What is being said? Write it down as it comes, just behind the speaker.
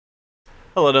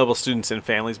Hello, noble students and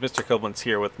families. Mr. Koblenz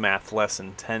here with Math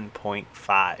Lesson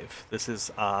 10.5. This is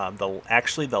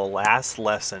actually the last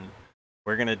lesson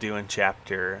we're going to do in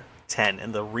Chapter 10,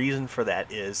 and the reason for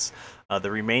that is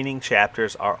the remaining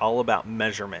chapters are all about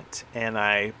measurement, and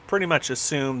I pretty much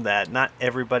assume that not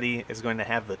everybody is going to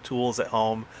have the tools at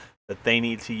home that they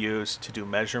need to use to do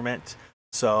measurement.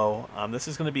 So this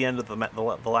is going to be end of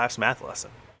the last math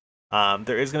lesson.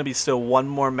 There is going to be still one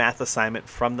more math assignment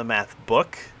from the math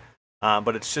book.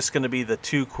 But it's just going to be the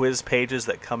 2 quiz pages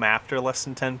that come after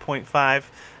lesson 10.5.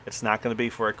 It's not going to be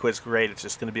for a quiz grade. It's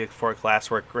just going to be for a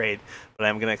classwork grade. But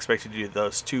I'm going to expect you to do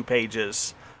those 2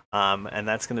 pages. And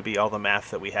that's going to be all the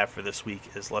math that we have for this week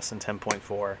is lesson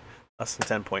 10.4,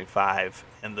 lesson 10.5,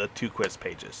 and the 2 quiz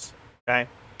pages. Okay.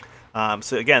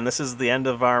 So again, this is the end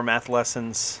of our math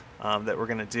lessons that we're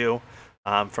going to do.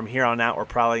 From here on out, we're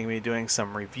probably going to be doing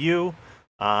some review,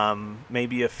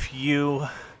 maybe a few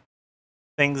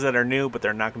things that are new, but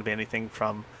they're not going to be anything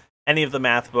from any of the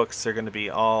math books. They're going to be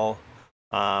all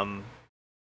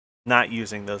not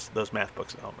using those math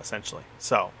books at home, essentially.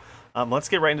 So let's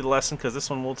get right into the lesson, because this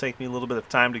one will take me a little bit of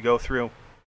time to go through.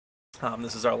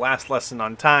 This is our last lesson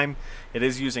on time. It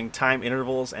is using time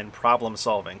intervals and problem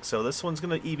solving. So this one's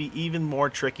going to be even more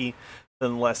tricky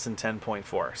than lesson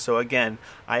 10.4. So again,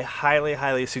 I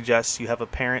highly suggest you have a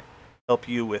parent help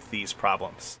you with these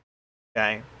problems.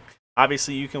 Okay.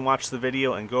 Obviously, you can watch the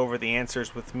video and go over the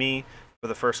answers with me for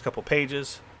the first couple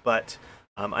pages, but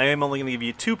I am only going to give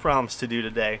you 2 problems to do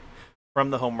today from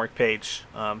the homework page,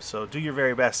 so do your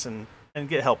very best and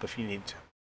get help if you need to.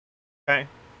 Okay?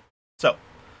 So,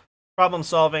 problem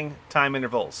solving, time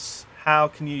intervals. How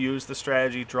can you use the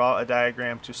strategy draw a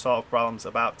diagram to solve problems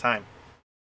about time?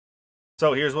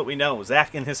 So here's what we know.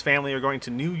 Zach and his family are going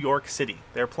to New York City.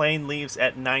 Their plane leaves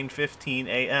at 9:15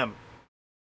 a.m.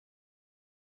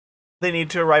 They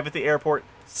need to arrive at the airport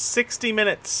 60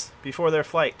 minutes before their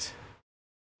flight.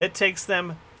 It takes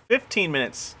them 15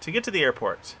 minutes to get to the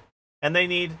airport, and they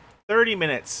need 30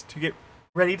 minutes to get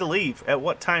ready to leave. At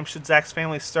what time should Zach's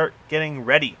family start getting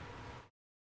ready?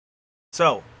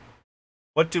 So,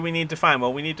 what do we need to find?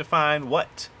 Well, we need to find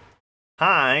what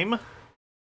time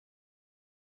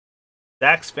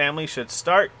Zach's family should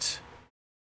start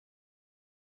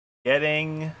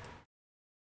getting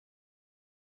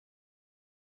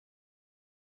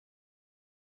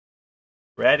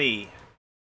ready.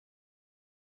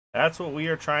 That's what we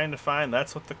are trying to find.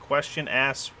 That's what the question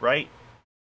asks right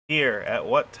here. At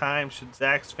what time should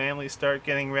Zach's family start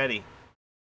getting ready?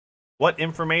 What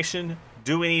information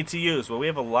do we need to use? Well, we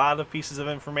have a lot of pieces of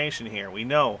information here. We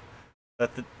know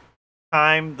that the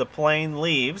time the plane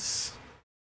leaves.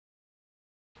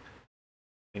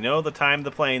 We know the time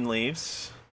the plane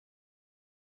leaves.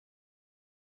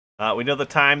 We know the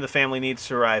time the family needs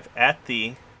to arrive at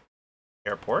the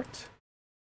airport.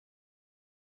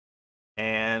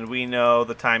 And we know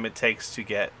the time it takes to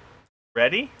get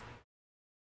ready.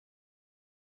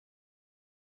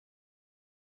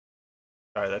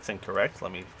 Sorry, that's incorrect.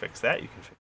 Let me fix that. You can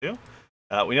fix it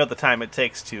too. We know the time it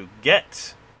takes to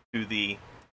get to the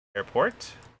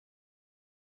airport.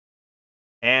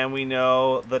 And we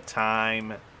know the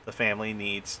time the family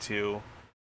needs to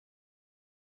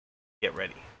get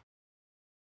ready.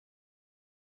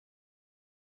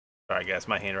 Sorry, guys.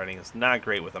 My handwriting is not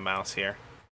great with a mouse here.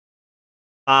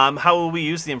 How will we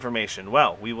use the information?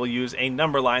 Well, we will use a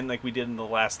number line like we did in the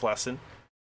last lesson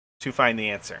to find the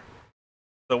answer.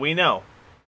 So we know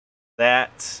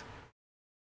that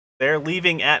they're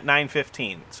leaving at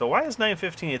 9:15. So why is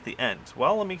 9:15 at the end?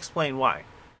 Well, let me explain why.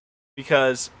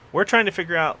 Because we're trying to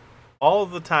figure out all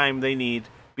of the time they need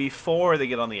before they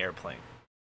get on the airplane.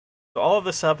 So all of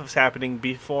this stuff is happening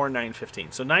before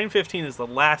 9:15. So 9:15 is the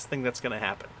last thing that's going to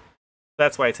happen.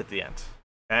 That's why it's at the end.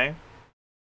 Okay?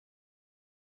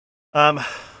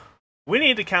 We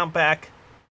need to count back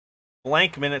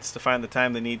blank minutes to find the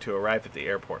time they need to arrive at the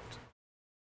airport.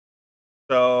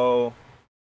 So,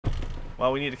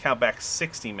 well, we need to count back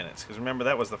 60 minutes, because remember,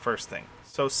 that was the first thing.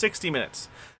 So 60 minutes.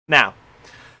 Now,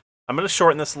 I'm going to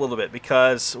shorten this a little bit,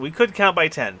 because we could count by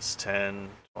tens. 10,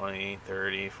 20,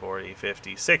 30, 40,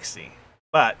 50, 60.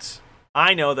 But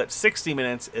I know that 60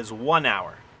 minutes is 1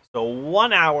 hour. So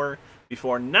 1 hour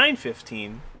before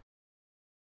 9:15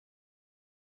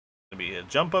 to be a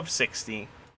jump of 60.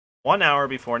 1 hour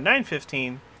before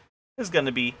 9:15 is going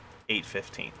to be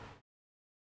 8:15.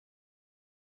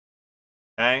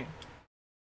 Okay?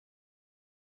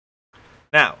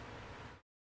 Now,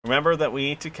 remember that we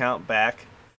need to count back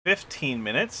 15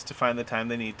 minutes to find the time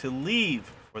they need to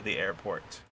leave for the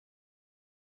airport.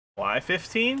 Why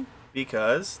 15?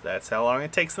 Because that's how long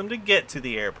it takes them to get to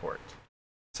the airport.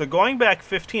 So going back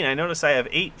 15, I notice I have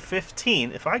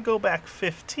 8:15. If I go back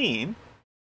 15,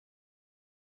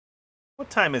 what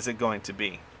time is it going to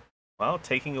be? Well,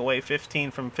 taking away 15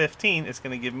 from 15 is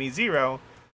going to give me 0,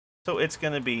 so it's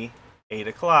going to be 8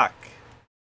 o'clock.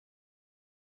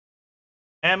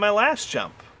 And my last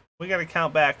jump, we got to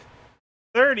count back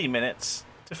 30 minutes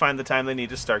to find the time they need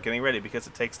to start getting ready, because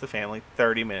it takes the family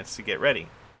 30 minutes to get ready.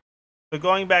 So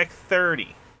going back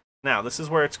 30. Now, this is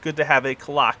where it's good to have a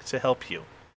clock to help you,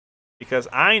 because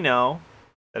I know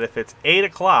that if it's 8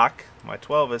 o'clock, my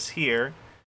 12 is here,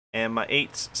 and my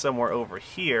 8's somewhere over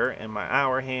here, and my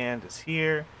hour hand is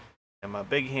here, and my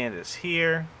big hand is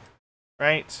here,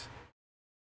 right?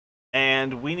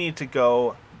 And we need to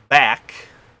go back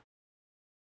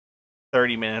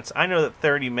 30 minutes. I know that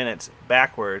 30 minutes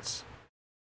backwards,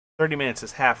 30 minutes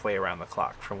is halfway around the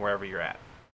clock from wherever you're at.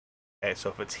 Okay, so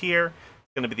if it's here,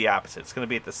 it's going to be the opposite. It's going to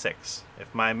be at the 6.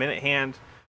 If my minute hand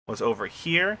was over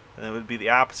here, then it would be the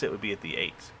opposite. It would be at the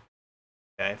 8.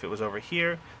 Okay, if it was over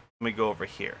here, let me go over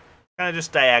here. Kind of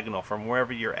just diagonal from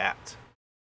wherever you're at.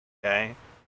 Okay,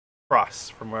 cross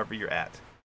from wherever you're at.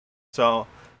 So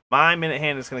my minute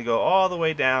hand is going to go all the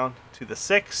way down to the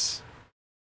 6.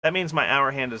 That means my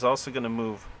hour hand is also going to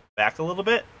move back a little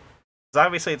bit, because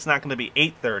obviously it's not going to be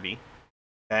 8:30.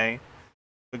 Okay,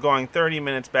 so going 30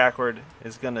 minutes backward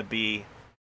is going to be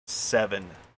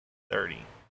 7:30.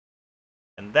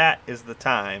 And that is the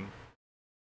time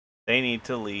they need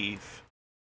to leave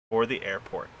for the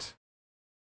airport.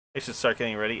 They should start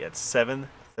getting ready at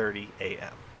 7:30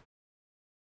 a.m.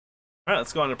 All right,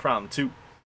 let's go on to problem 2.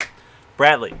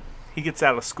 Bradley, he gets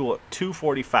out of school at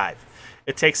 2:45.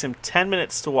 It takes him 10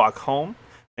 minutes to walk home,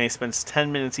 and he spends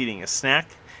 10 minutes eating a snack.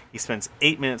 He spends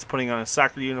 8 minutes putting on his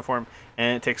soccer uniform,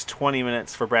 and it takes 20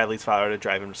 minutes for Bradley's father to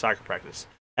drive him to soccer practice.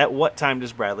 At what time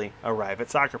does Bradley arrive at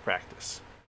soccer practice?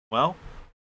 Well,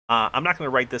 I'm not going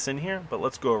to write this in here, but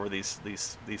let's go over these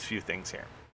few things here.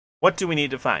 What do we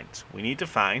need to find? We need to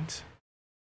find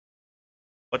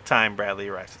what time Bradley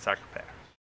arrives at soccer practice.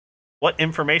 What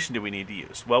information do we need to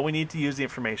use? Well, we need to use the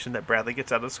information that Bradley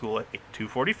gets out of school at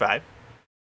 2:45.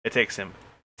 It takes him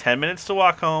 10 minutes to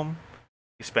walk home.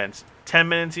 He spends 10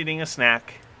 minutes eating a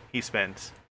snack. He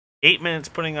spends 8 minutes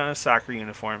putting on his soccer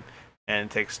uniform. And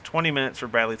it takes 20 minutes for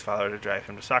Bradley's father to drive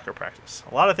him to soccer practice.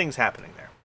 A lot of things happening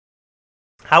there.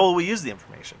 How will we use the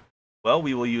information? Well,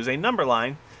 we will use a number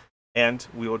line, and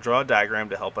we will draw a diagram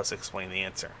to help us explain the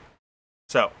answer.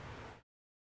 So,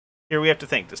 here we have to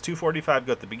think. Does 2:45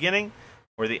 go at the beginning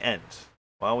or the end?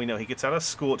 Well, we know he gets out of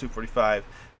school at 2:45.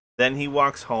 Then he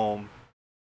walks home.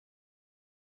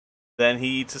 Then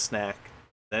he eats a snack.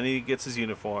 Then he gets his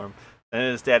uniform.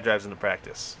 Then his dad drives him to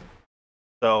practice.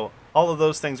 So all of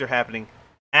those things are happening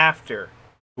after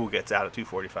school gets out at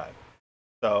 2:45.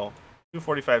 So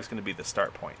 2:45 is going to be the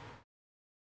start point.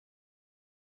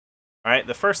 All right,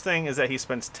 the first thing is that he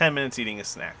spends 10 minutes eating a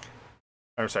snack.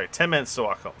 I'm sorry, 10 minutes to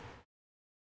walk home.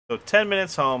 So 10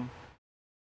 minutes home,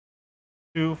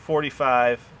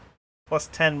 2:45 plus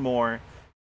 10 more,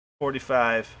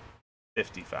 45,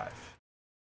 55.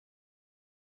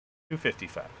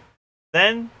 2:55.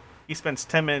 Then he spends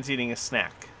 10 minutes eating a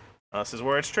snack. Now, this is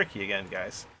where it's tricky again,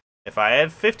 guys. If I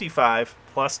add 55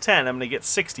 plus 10, I'm going to get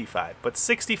 65. But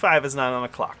 65 is not on the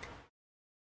clock.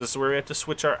 This is where we have to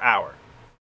switch our hour.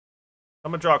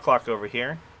 I'm going to draw a clock over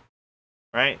here.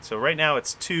 Right? So right now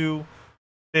it's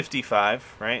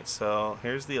 2:55. Right? So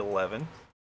here's the 11.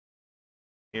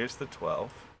 Here's the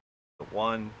 12. The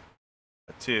 1.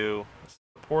 A 2. It's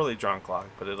a poorly drawn clock,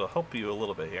 but it'll help you a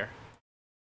little bit here.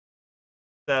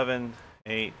 7,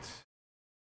 8,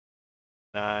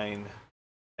 9,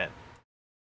 10.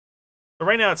 So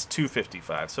right now it's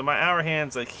 2:55. So my hour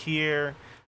hand's like here,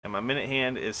 and my minute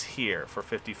hand is here for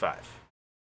 55.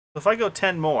 So if I go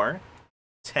 10 more,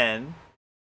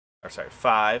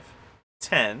 5,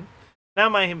 10. Now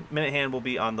my minute hand will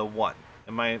be on the 1,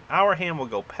 and my hour hand will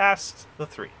go past the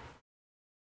 3.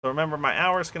 So remember, my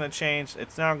hour is going to change.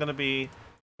 It's now going to be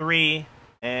 3,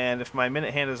 and if my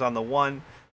minute hand is on the 1,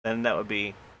 then that would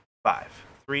be 5.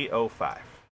 3:05.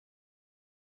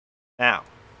 Now,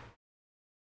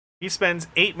 he spends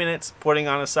 8 minutes putting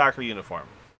on a soccer uniform.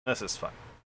 This is fun.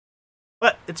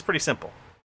 But it's pretty simple.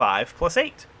 5 plus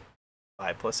 8.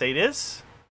 5 plus 8 is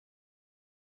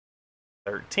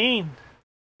 13.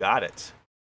 Got it.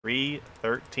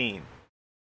 3:13.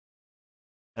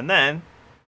 And then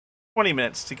 20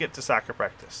 minutes to get to soccer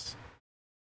practice.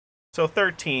 So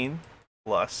 13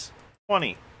 plus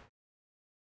 20.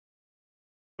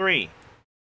 3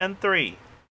 and 3.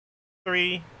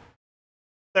 3,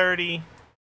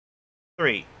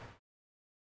 33.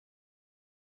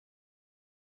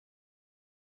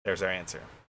 There's our answer.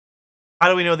 How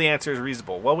do we know the answer is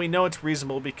reasonable? Well, we know it's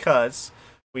reasonable because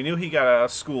we knew he got out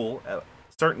of school at a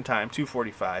certain time,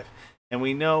 2:45, and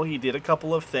we know he did a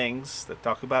couple of things that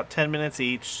talk about 10 minutes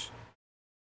each,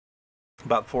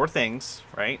 about 4 things,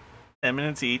 right? 10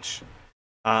 minutes each.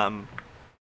 And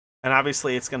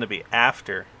obviously it's going to be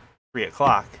after 3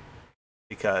 o'clock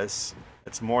because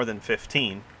it's more than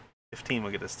 15. 15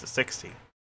 will get us to 60.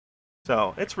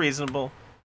 So it's reasonable,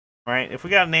 right? If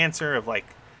we got an answer of like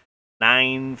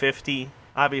 9:50,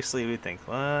 obviously we think,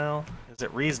 well, is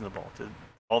it reasonable? Did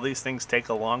all these things take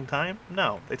a long time?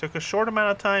 No, they took a short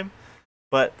amount of time,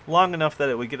 but long enough that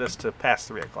it would get us to past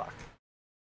 3 o'clock.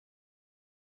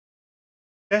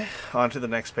 Okay, on to the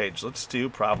next page. Let's do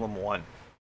problem 1.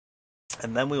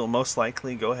 And then we will most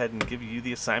likely go ahead and give you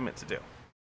the assignment to do.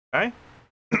 Okay?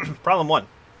 Problem 1.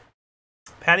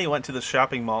 Patty went to the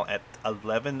shopping mall at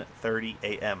 11:30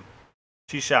 a.m.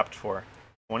 She shopped for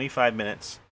 25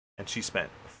 minutes, and she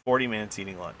spent 40 minutes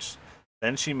eating lunch.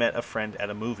 Then she met a friend at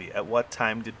a movie. At what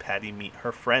time did Patty meet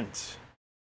her friends?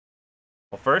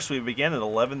 Well, first we begin at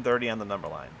 11:30 on the number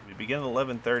line. We begin at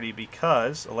 11:30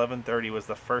 because 11:30 was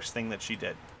the first thing that she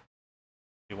did.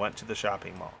 She went to the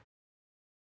shopping mall.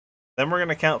 Then we're going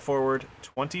to count forward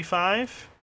 25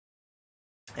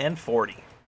 and 40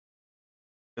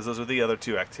 because those are the other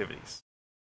 2 activities.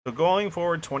 So going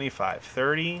forward 25,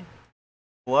 30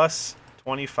 plus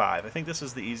 25. I think this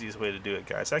is the easiest way to do it,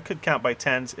 guys. I could count by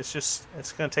tens. It's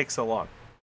going to take so long.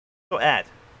 So add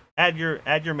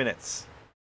your minutes.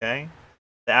 Okay?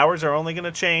 The hours are only going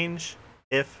to change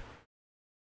if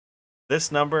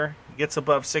this number gets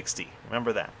above 60.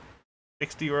 Remember that.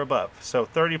 60 or above. So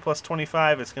 30 plus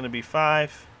 25 is going to be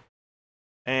 5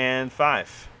 and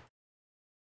 5.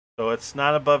 So it's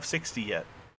not above 60 yet.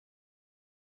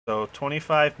 So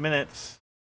 25 minutes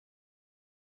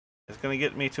is going to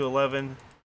get me to 11:55.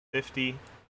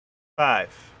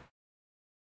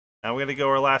 Now we're going to go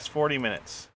our last 40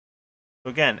 minutes. So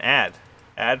again, add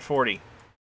 40.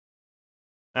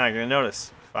 Now you're going to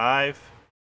notice 5,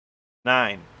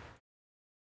 9.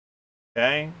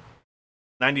 Okay?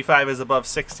 95 is above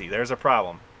 60. There's a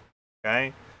problem.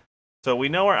 Okay? So we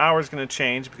know our hour is going to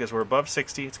change because we're above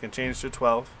 60. It's going to change to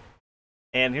 12.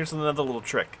 And here's another little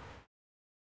trick.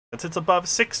 Since it's above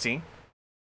 60, if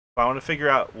I want to figure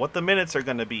out what the minutes are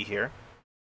going to be here,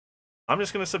 I'm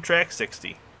just going to subtract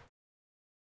 60.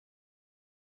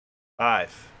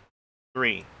 5,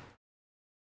 3,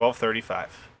 12:35.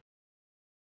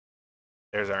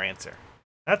 There's our answer.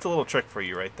 That's a little trick for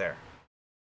you right there.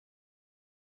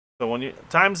 So when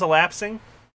time's elapsing,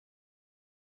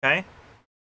 okay,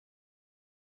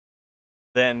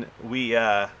 then we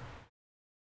time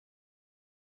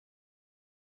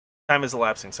is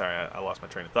elapsing. Sorry, I lost my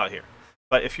train of thought here.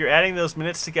 But if you're adding those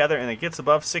minutes together and it gets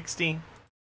above 60,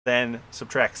 then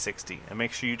subtract 60 and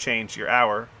make sure you change your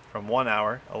hour from 1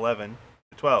 hour, 11,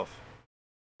 to 12.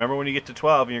 Remember, when you get to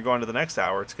 12 and you're going to the next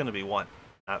hour, it's going to be 1,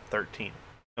 not 13.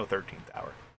 No 13th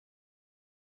hour.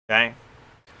 Okay?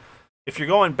 If you're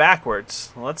going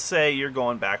backwards, let's say you're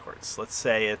going backwards. Let's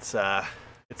say it's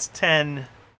 10,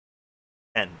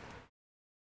 10.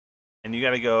 And you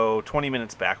got to go 20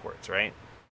 minutes backwards, right?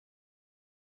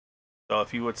 So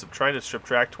if you would try to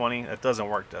subtract 20, that doesn't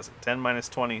work, does it? 10 minus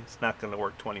 20 is not going to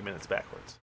work 20 minutes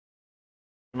backwards.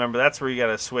 Remember, that's where you got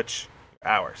to switch your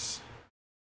hours.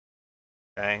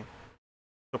 Okay?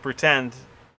 So pretend,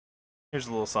 here's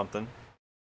a little something.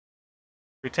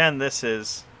 Pretend this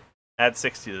is, add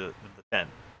 60 to the 10.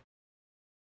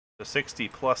 So 60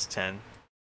 plus 10.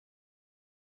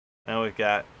 Now we've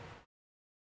got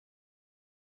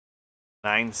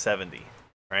 970,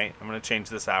 right? I'm going to change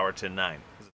this hour to 9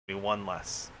 because it's going to be 1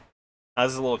 less. Now,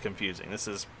 this is a little confusing. This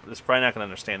is probably not going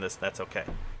to understand this. That's okay.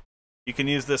 You can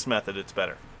use this method. It's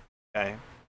better. Okay?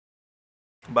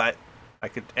 But I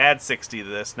could add 60 to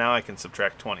this. Now I can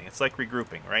subtract 20. It's like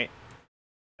regrouping, right?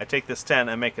 I take this 10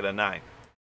 and make it a 9.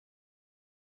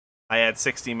 I add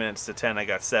 60 minutes to 10. I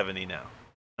got 70 now.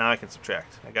 Now I can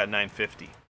subtract. I got 950.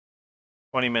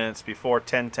 20 minutes before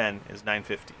 10:10 is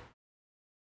 950.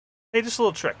 Hey, just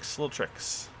little tricks to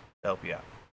help you out.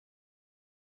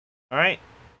 All right.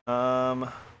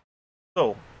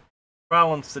 So,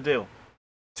 problems to do.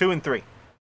 2 and 3.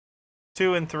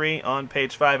 2 and 3 on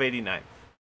page 589.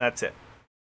 That's it.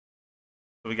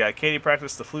 So we got Katie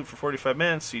practiced the flute for 45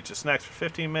 minutes. She eats snacks for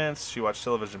 15 minutes. She watched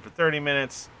television for 30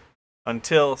 minutes.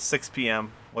 Until 6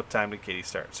 p.m. What time did Katie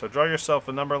start? So draw yourself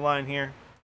a number line here.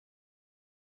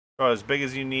 Draw as big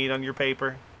as you need on your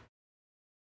paper.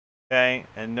 Okay,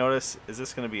 and notice, is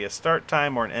this going to be a start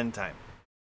time or an end time?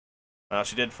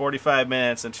 She did 45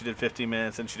 minutes, and she did 15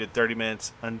 minutes, and she did 30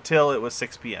 minutes until it was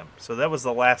 6 p.m. So that was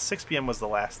the last, 6 p.m. was the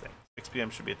last thing. 6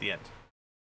 p.m. should be at the end.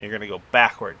 You're going to go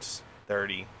backwards.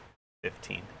 30,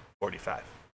 15, 45.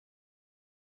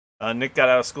 Nick got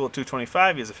out of school at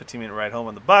 2:25. He has a 15-minute ride home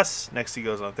on the bus. Next, he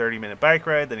goes on a 30-minute bike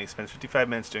ride. Then he spends 55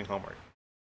 minutes doing homework.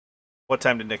 What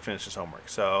time did Nick finish his homework?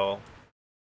 So,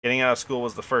 getting out of school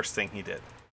was the first thing he did.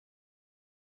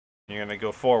 You're going to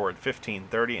go forward 15,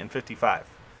 30, and 55.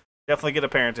 Definitely get a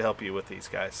parent to help you with these,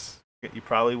 guys. You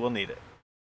probably will need it.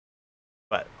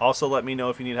 But also let me know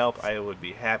if you need help. I would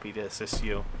be happy to assist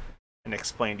you and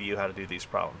explain to you how to do these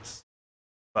problems.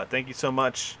 But thank you so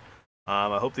much.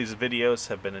 I hope these videos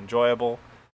have been enjoyable.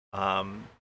 I'm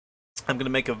going to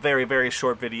make a very, very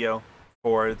short video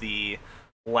for the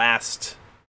last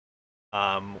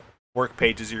work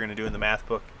pages you're going to do in the math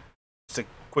book, just to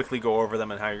quickly go over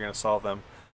them and how you're going to solve them.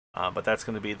 But that's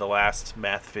going to be the last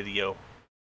math video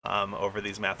over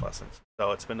these math lessons.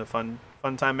 So it's been a fun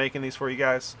time making these for you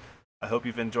guys. I hope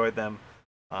you've enjoyed them.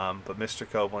 But Mr.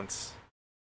 Koblenz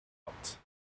out.